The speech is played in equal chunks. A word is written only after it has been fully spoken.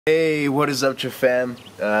Hey, what is up, your fam?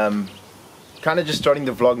 Kind of just starting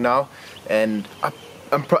the vlog now, and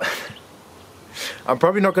I'm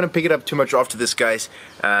probably not gonna pick it up too much after this, guys.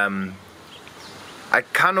 I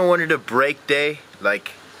kind of wanted a break day.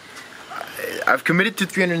 Like, I've committed to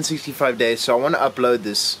 365 days, so I want to upload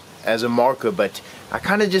this as a marker, but I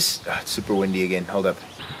kind of just it's super windy again. Hold up.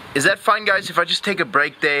 Is that fine, guys, if I just take a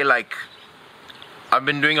break day? Like, I've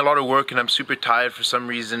been doing a lot of work and I'm super tired for some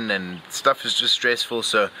reason, and stuff is just stressful,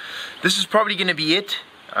 so this is probably gonna be it.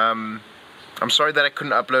 I'm sorry that I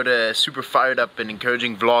couldn't upload a super fired up and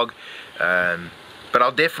encouraging vlog, but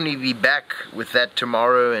I'll definitely be back with that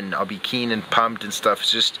tomorrow, and I'll be keen and pumped and stuff.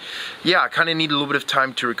 It's just, yeah, I kind of need a little bit of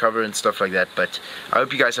time to recover and stuff like that, but I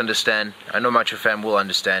hope you guys understand. I know MattAguirre fam will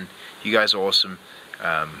understand. You guys are awesome.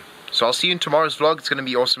 So I'll see you in tomorrow's vlog. It's gonna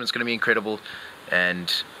be awesome, it's gonna be incredible, and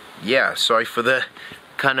yeah, sorry for the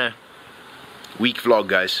kind of weak vlog,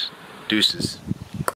 guys. Deuces.